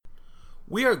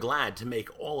We are glad to make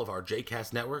all of our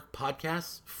JCast Network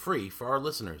podcasts free for our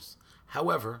listeners.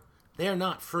 However, they are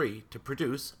not free to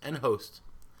produce and host.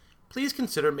 Please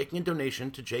consider making a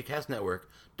donation to JCast Network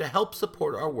to help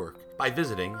support our work by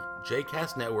visiting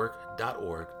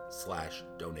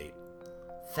jcastnetwork.org/donate.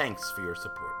 Thanks for your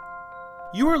support.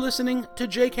 You are listening to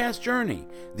JCast Journey,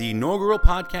 the inaugural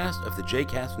podcast of the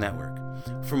JCast Network.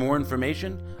 For more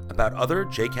information about other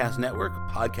JCast Network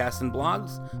podcasts and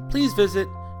blogs, please visit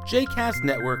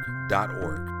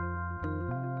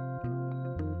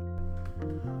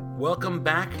jcastnetwork.org. Welcome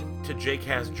back to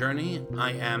JCast Journey.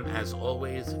 I am, as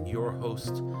always, your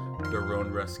host,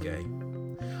 Daron Ruske.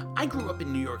 I grew up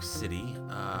in New York City.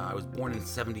 I was born in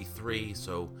 73,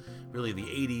 so really the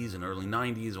 80s and early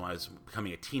 90s when I was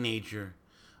becoming a teenager.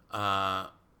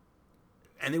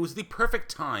 And it was the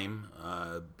perfect time,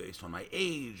 based on my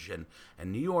age and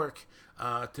New York,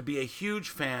 to be a huge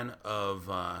fan of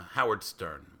Howard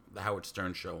Stern, the Howard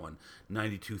Stern Show on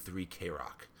 92.3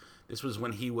 K-Rock. This was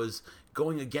when he was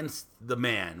going against the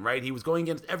man, right? He was going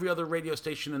against every other radio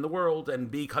station in the world and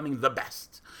becoming the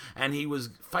best. And he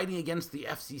was fighting against the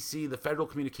FCC, the Federal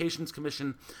Communications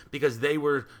Commission, because they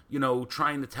were,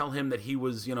 trying to tell him that he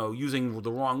was, using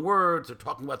the wrong words or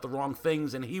talking about the wrong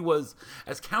things. And he was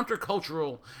as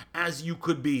countercultural as you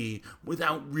could be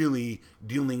without really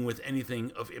dealing with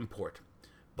anything of import.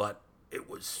 But it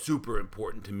was super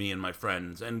important to me and my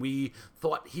friends, and we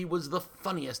thought he was the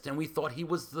funniest, and we thought he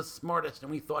was the smartest, and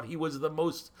we thought he was the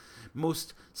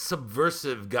most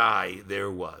subversive guy there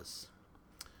was.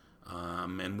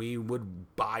 And we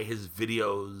would buy his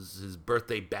videos, his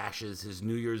birthday bashes, his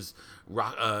New Year's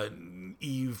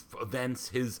Eve events,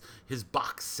 his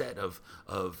box set of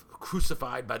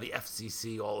Crucified by the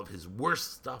FCC, all of his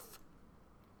worst stuff.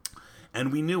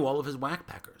 And we knew all of his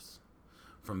whackpackers.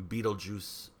 From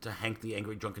Beetlejuice to Hank the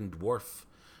Angry Drunken Dwarf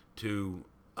to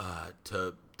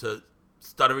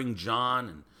Stuttering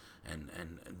John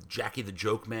and Jackie the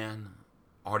Joke Man,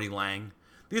 Artie Lang.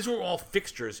 These were all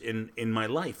fixtures in my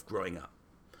life growing up.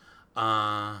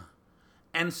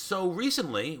 And so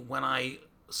recently, when I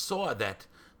saw that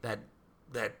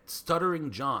Stuttering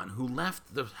John, who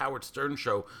left the Howard Stern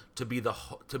Show to be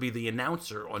the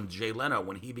announcer on Jay Leno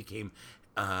when he became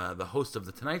the host of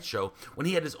The Tonight Show, when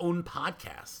he had his own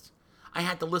podcast, I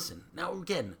had to listen. Now,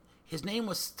 again, his name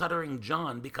was Stuttering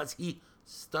John because he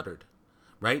stuttered,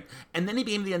 right? And then he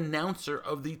became the announcer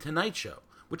of The Tonight Show,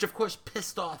 which, of course,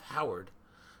 pissed off Howard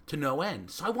to no end.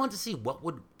 So I wanted to see what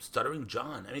would Stuttering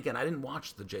John, and again, I didn't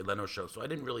watch the Jay Leno Show, so I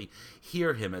didn't really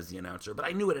hear him as the announcer, but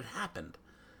I knew it had happened.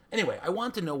 Anyway, I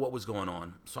wanted to know what was going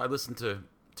on, so I listened to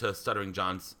Stuttering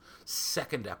John's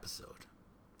second episode.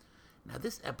 Now,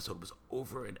 this episode was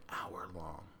over an hour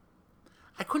long.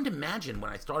 I couldn't imagine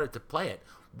when I started to play it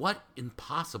what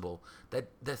impossible that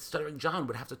Stuttering John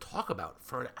would have to talk about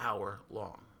for an hour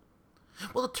long.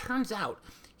 Well, it turns out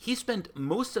he spent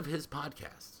most of his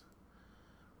podcast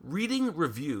reading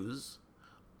reviews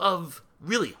of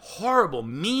really horrible,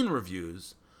 mean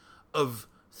reviews of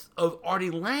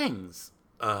Artie Lang's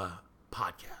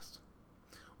podcast.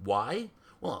 Why?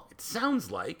 Well, it sounds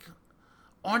like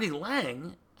Artie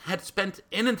Lang had spent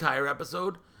an entire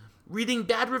episode reading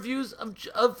bad reviews of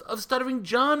Stuttering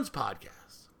John's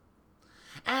podcast.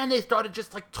 And they started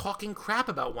just talking crap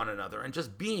about one another and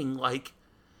just being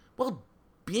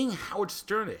being Howard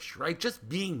Sternish, right? Just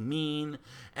being mean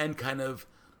and kind of,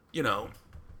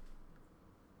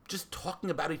 just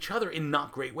talking about each other in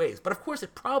not great ways. But of course,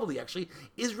 it probably actually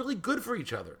is really good for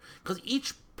each other, because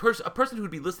a person who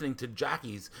would be listening to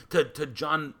Stuttering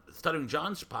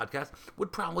John's podcast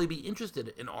would probably be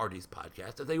interested in Artie's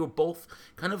podcast, if they were both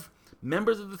kind of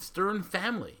members of the Stern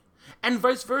family, and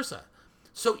vice versa.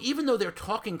 So even though they're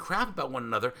talking crap about one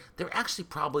another, they're actually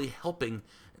probably helping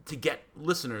to get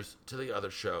listeners to the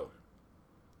other show.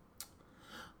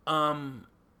 Now,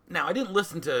 I didn't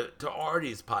listen to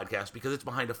Artie's podcast because it's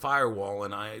behind a firewall,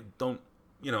 and I don't,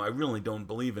 I really don't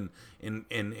believe in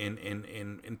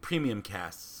premium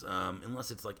casts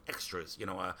unless it's extras.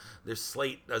 There's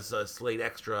Slate does Slate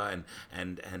Extra,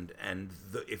 and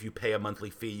if you pay a monthly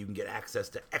fee, you can get access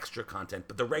to extra content,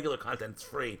 but the regular content's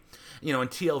free. And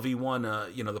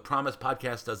TLV1, the Promise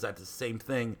podcast does that the same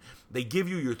thing. They give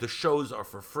you the shows are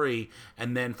for free,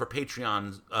 and then for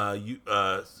Patreon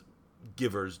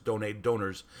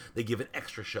donors, they give an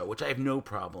extra show, which I have no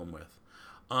problem with.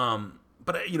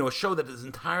 But a show that is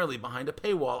entirely behind a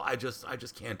paywall, I just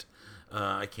can't.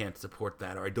 I can't support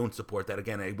that, or I don't support that.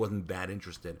 Again, I wasn't that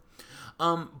interested.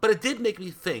 But it did make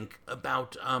me think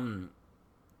about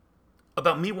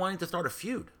me wanting to start a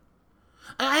feud.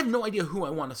 I have no idea who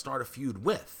I want to start a feud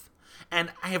with.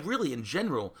 And I have really, in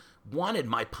general, wanted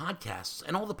my podcasts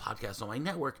and all the podcasts on my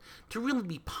network to really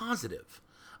be positive,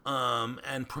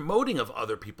 and promoting of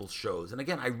other people's shows. And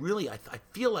again, I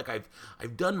feel like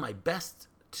I've done my best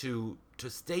to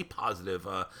stay positive.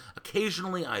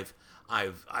 Occasionally, I've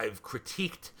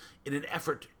critiqued in an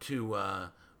effort to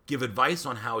give advice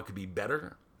on how it could be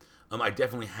better. I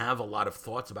definitely have a lot of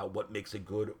thoughts about what makes a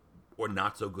good or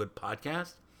not so good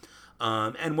podcast.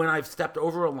 And when I've stepped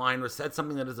over a line or said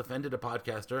something that has offended a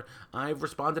podcaster, I've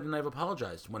responded and I've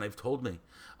apologized when they've told me,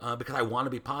 because I want to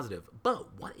be positive.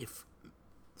 But what if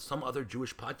some other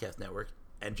Jewish podcast network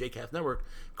and JCast Network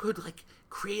could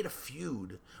create a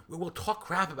feud where we'll talk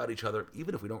crap about each other,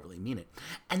 even if we don't really mean it.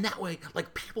 And that way,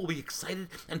 people will be excited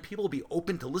and people will be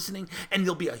open to listening, and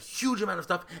there'll be a huge amount of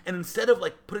stuff. And instead of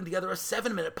putting together a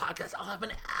 7-minute podcast, I'll have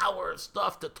an hour of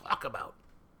stuff to talk about.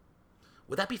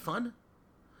 Would that be fun?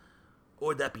 Or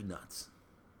would that be nuts?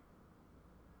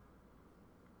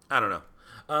 I don't know.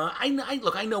 I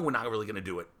know we're not really going to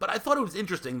do it, but I thought it was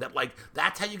interesting that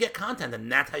that's how you get content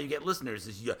and that's how you get listeners.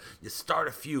 Is you start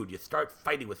a feud, you start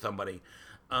fighting with somebody.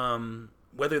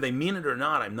 Whether they mean it or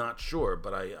not, I'm not sure,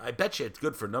 but I bet you it's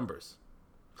good for numbers.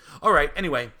 All right.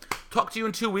 Anyway, talk to you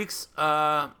in 2 weeks.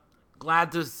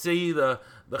 Glad to see the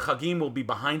Chagim will be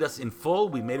behind us in full.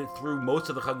 We made it through most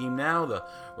of the Chagim now. The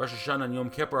Rosh Hashanah and Yom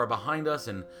Kippur are behind us,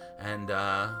 and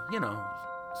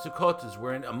Sukkot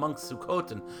we're in amongst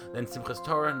Sukkot, and then Simchas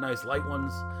Torah, nice light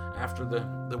ones after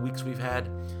the weeks we've had.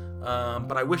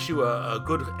 But I wish you a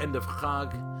good end of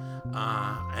Chag,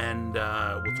 and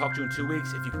we'll talk to you in 2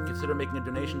 weeks. If you can consider making a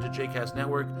donation to JCast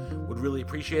Network, would really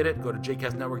appreciate it. Go to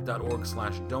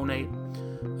jcastnetwork.org/donate,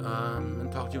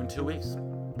 and talk to you in 2 weeks.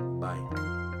 Bye.